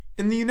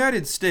In the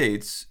United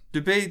States,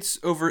 debates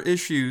over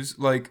issues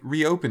like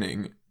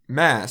reopening,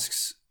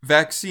 masks,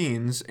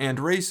 vaccines, and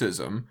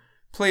racism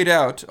played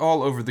out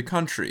all over the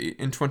country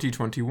in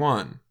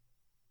 2021.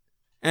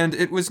 And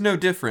it was no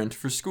different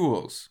for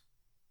schools.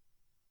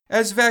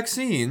 As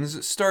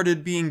vaccines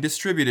started being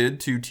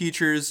distributed to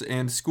teachers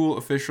and school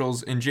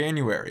officials in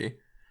January,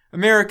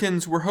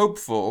 Americans were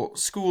hopeful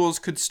schools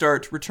could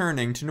start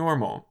returning to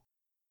normal.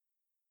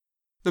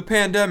 The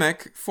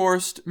pandemic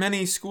forced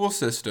many school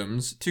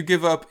systems to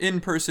give up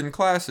in-person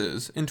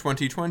classes in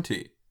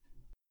 2020.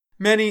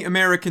 Many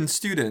American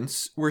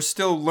students were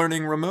still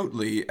learning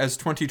remotely as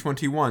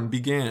 2021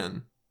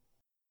 began.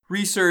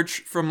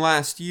 Research from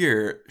last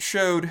year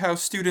showed how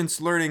students'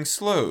 learning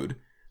slowed,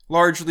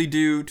 largely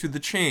due to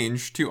the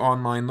change to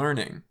online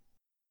learning.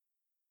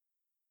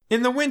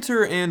 In the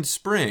winter and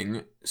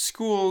spring,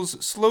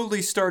 schools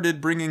slowly started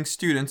bringing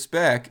students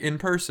back in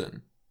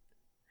person.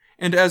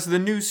 And as the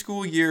new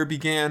school year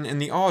began in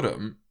the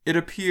autumn, it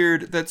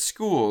appeared that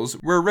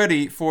schools were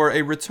ready for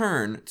a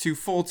return to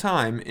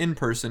full-time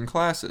in-person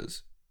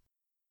classes.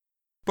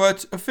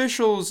 But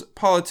officials,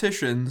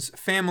 politicians,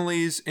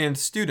 families, and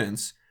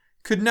students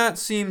could not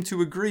seem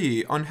to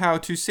agree on how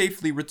to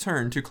safely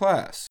return to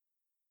class.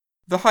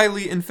 The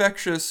highly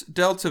infectious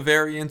Delta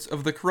variant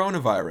of the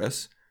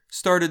coronavirus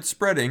started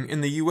spreading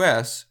in the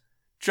U.S.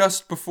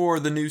 just before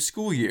the new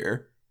school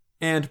year,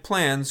 and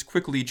plans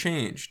quickly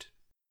changed.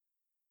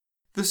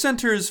 The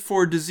Centers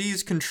for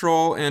Disease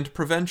Control and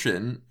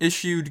Prevention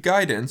issued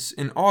guidance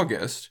in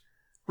August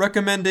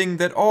recommending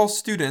that all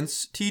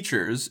students,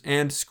 teachers,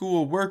 and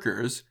school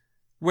workers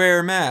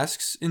wear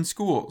masks in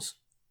schools.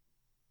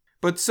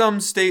 But some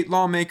state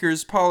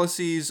lawmakers'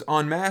 policies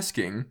on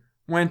masking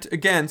went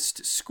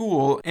against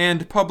school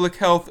and public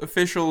health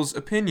officials'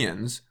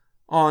 opinions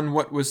on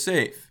what was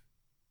safe.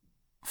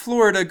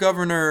 Florida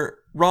Governor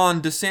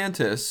Ron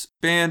DeSantis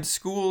banned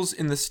schools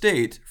in the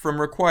state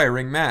from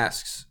requiring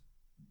masks.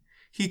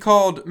 He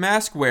called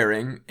mask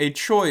wearing a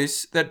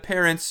choice that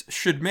parents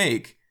should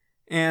make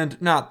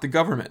and not the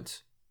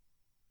government.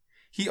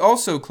 He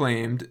also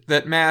claimed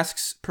that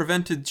masks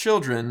prevented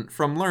children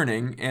from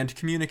learning and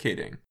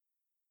communicating.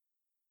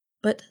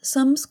 But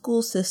some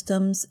school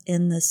systems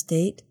in the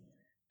state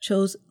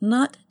chose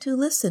not to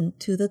listen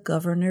to the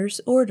governor's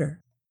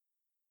order.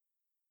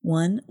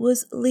 One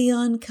was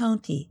Leon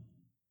County,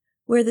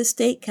 where the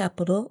state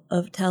capital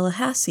of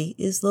Tallahassee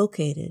is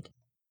located.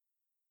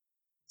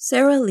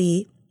 Sarah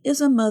Lee is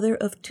a mother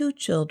of 2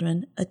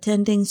 children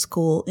attending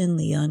school in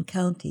Leon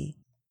County.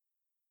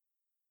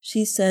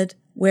 She said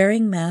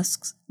wearing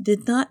masks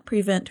did not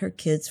prevent her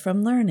kids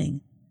from learning,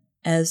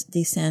 as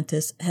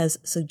DeSantis has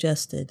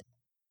suggested.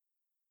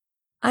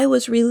 I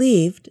was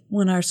relieved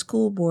when our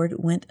school board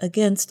went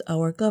against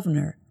our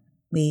governor,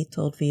 Lee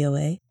told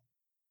VOA.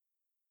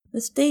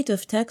 The state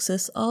of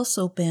Texas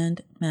also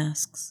banned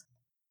masks.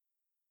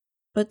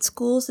 But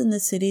schools in the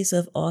cities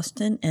of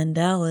Austin and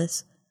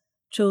Dallas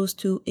chose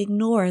to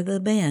ignore the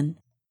ban.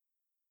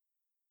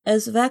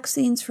 As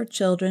vaccines for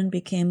children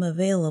became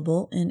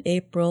available in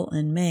April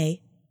and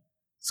May,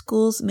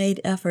 schools made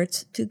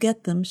efforts to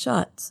get them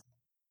shots.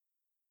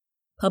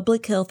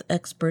 Public health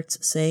experts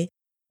say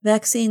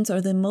vaccines are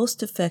the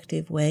most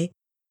effective way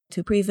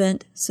to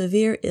prevent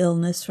severe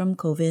illness from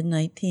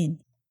COVID-19.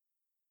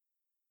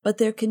 But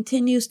there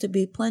continues to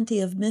be plenty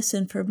of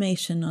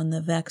misinformation on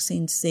the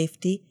vaccine's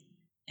safety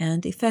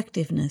and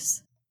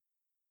effectiveness.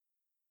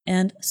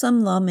 And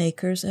some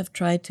lawmakers have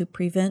tried to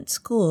prevent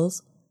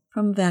schools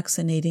from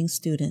vaccinating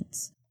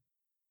students.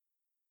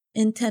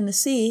 In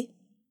Tennessee,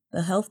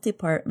 the health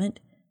department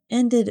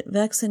ended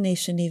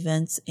vaccination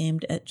events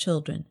aimed at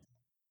children.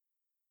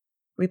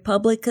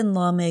 Republican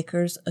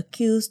lawmakers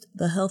accused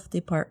the health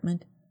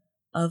department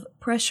of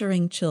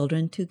pressuring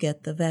children to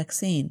get the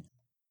vaccine.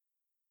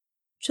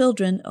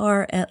 Children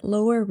are at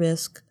lower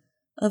risk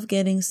of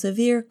getting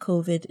severe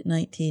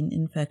COVID-19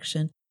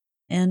 infection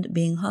and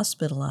being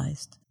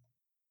hospitalized.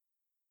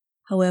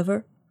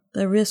 However,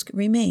 the risk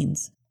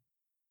remains.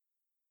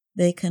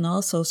 They can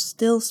also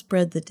still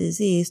spread the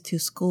disease to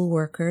school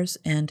workers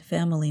and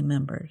family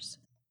members.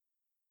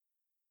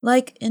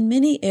 Like in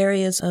many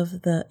areas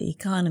of the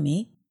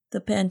economy, the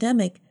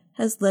pandemic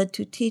has led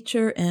to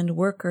teacher and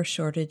worker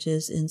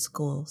shortages in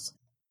schools.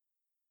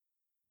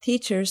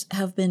 Teachers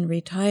have been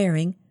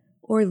retiring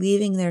or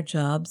leaving their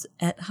jobs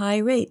at high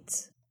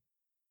rates.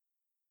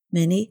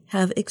 Many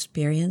have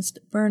experienced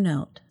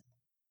burnout.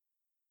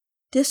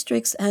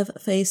 Districts have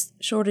faced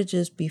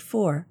shortages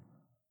before,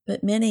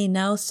 but many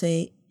now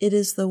say it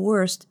is the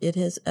worst it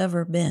has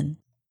ever been.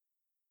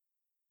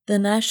 The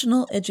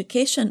National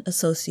Education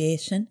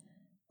Association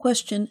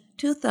questioned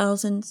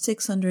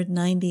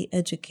 2,690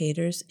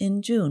 educators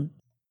in June.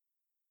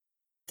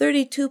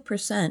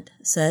 32%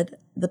 said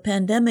the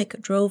pandemic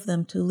drove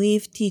them to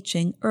leave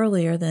teaching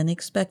earlier than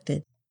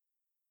expected.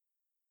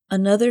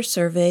 Another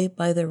survey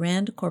by the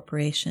Rand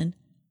Corporation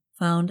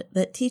found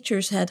that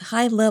teachers had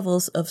high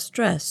levels of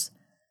stress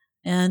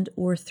and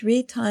were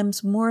 3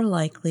 times more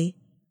likely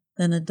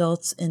than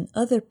adults in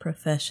other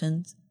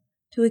professions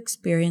to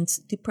experience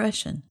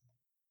depression.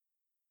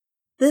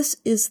 "This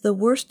is the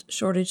worst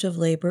shortage of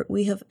labor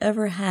we have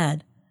ever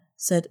had,"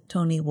 said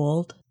Tony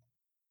Wold.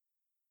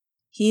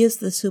 He is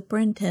the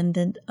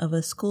superintendent of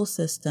a school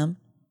system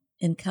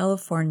in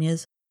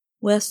California's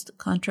West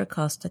Contra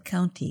Costa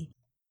County.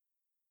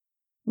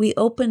 "We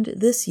opened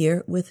this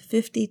year with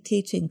 50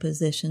 teaching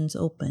positions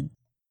open.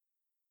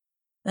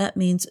 That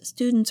means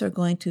students are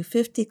going to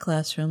 50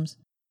 classrooms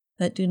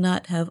that do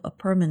not have a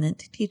permanent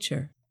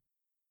teacher.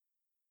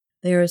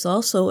 There is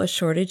also a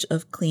shortage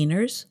of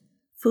cleaners,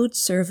 food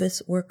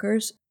service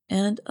workers,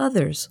 and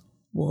others,"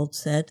 Wold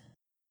said.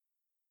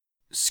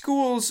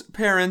 Schools,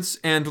 parents,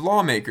 and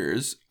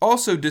lawmakers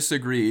also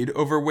disagreed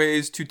over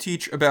ways to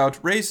teach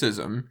about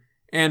racism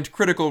and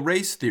critical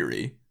race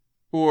theory,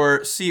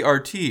 or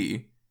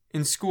CRT,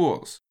 in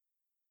schools.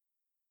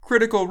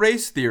 Critical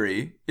race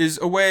theory is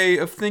a way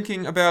of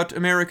thinking about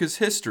America's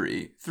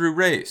history through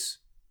race.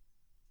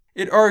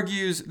 It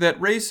argues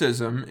that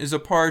racism is a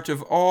part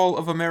of all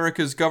of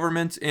America's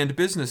government and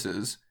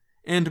businesses,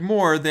 and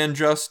more than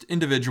just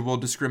individual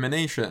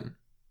discrimination.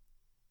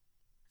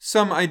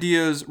 Some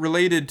ideas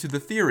related to the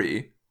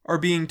theory are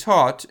being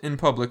taught in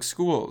public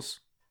schools.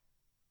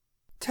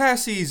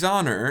 Tassie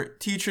Zahner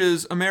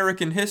teaches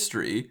American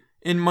history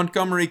in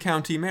Montgomery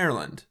County,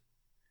 Maryland.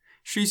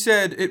 She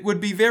said it would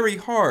be very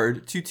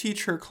hard to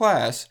teach her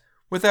class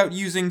without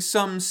using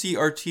some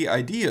CRT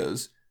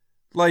ideas,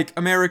 like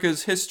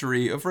America's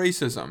history of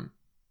racism.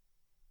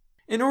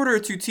 In order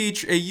to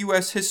teach a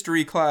U.S.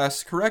 history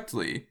class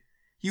correctly,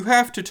 you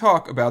have to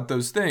talk about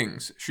those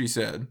things, she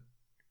said.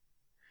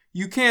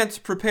 You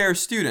can't prepare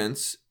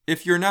students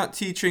if you're not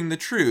teaching the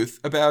truth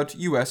about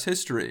U.S.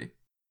 history.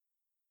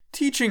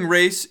 Teaching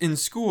race in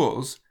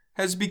schools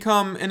has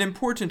become an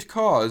important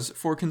cause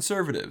for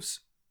conservatives.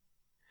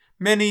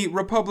 Many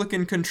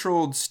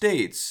Republican-controlled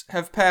states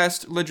have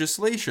passed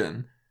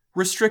legislation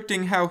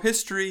restricting how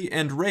history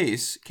and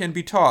race can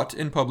be taught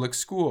in public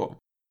school.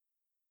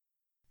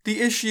 The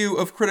issue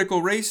of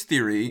critical race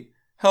theory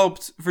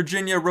helped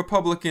Virginia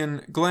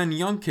Republican Glenn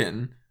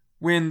Youngkin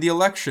win the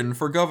election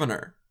for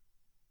governor.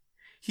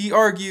 He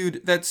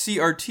argued that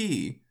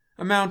CRT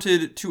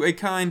amounted to a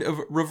kind of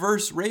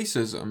reverse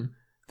racism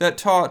that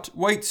taught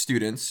white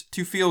students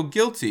to feel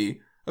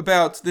guilty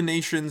about the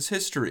nation's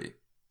history.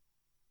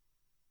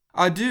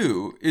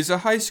 Adu is a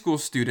high school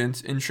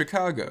student in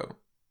Chicago.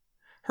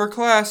 Her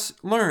class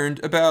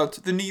learned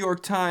about the New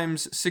York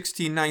Times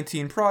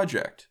 1619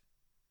 Project.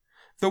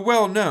 The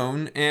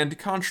well-known and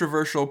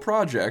controversial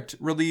project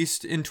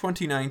released in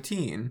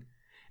 2019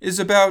 is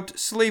about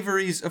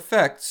slavery's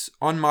effects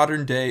on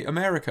modern-day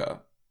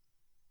America.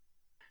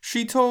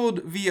 She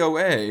told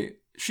VOA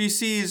she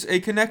sees a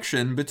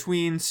connection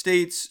between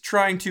states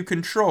trying to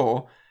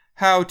control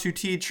how to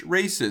teach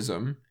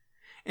racism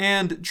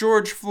and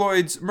George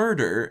Floyd's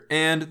murder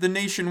and the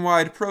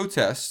nationwide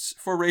protests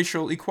for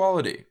racial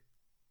equality.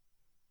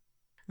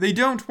 They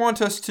don't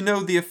want us to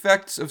know the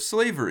effects of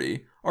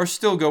slavery are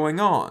still going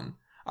on,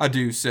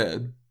 Adu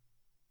said.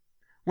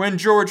 When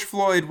George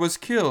Floyd was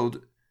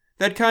killed,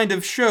 that kind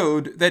of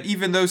showed that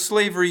even though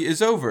slavery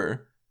is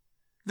over,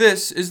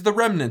 this is the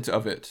remnant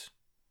of it.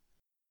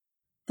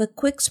 The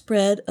quick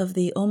spread of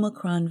the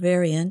Omicron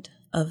variant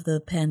of the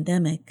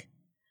pandemic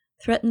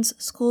threatens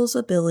schools'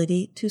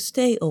 ability to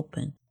stay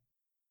open.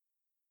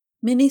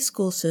 Many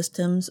school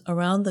systems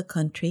around the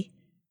country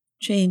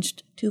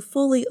changed to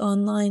fully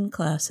online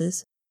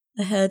classes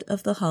ahead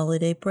of the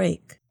holiday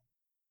break.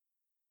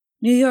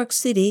 New York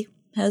City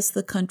has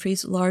the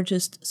country's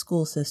largest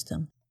school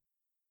system.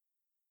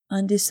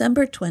 On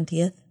December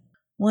 20th,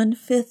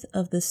 1/5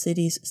 of the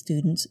city's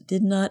students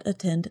did not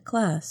attend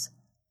class,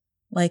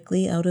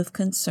 likely out of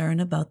concern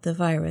about the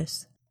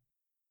virus.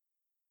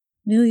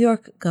 New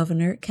York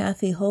Governor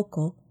Kathy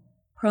Hochul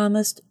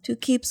promised to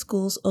keep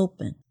schools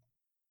open.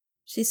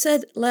 She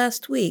said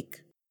last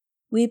week,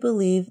 "We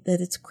believe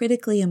that it's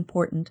critically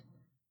important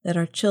that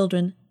our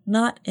children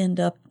not end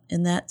up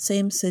in that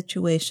same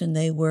situation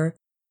they were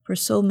for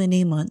so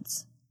many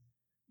months,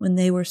 when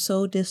they were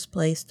so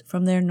displaced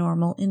from their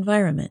normal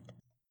environment."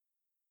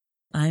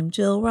 I'm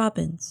Jill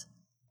Robbins.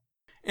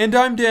 And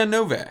I'm Dan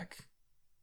Novak.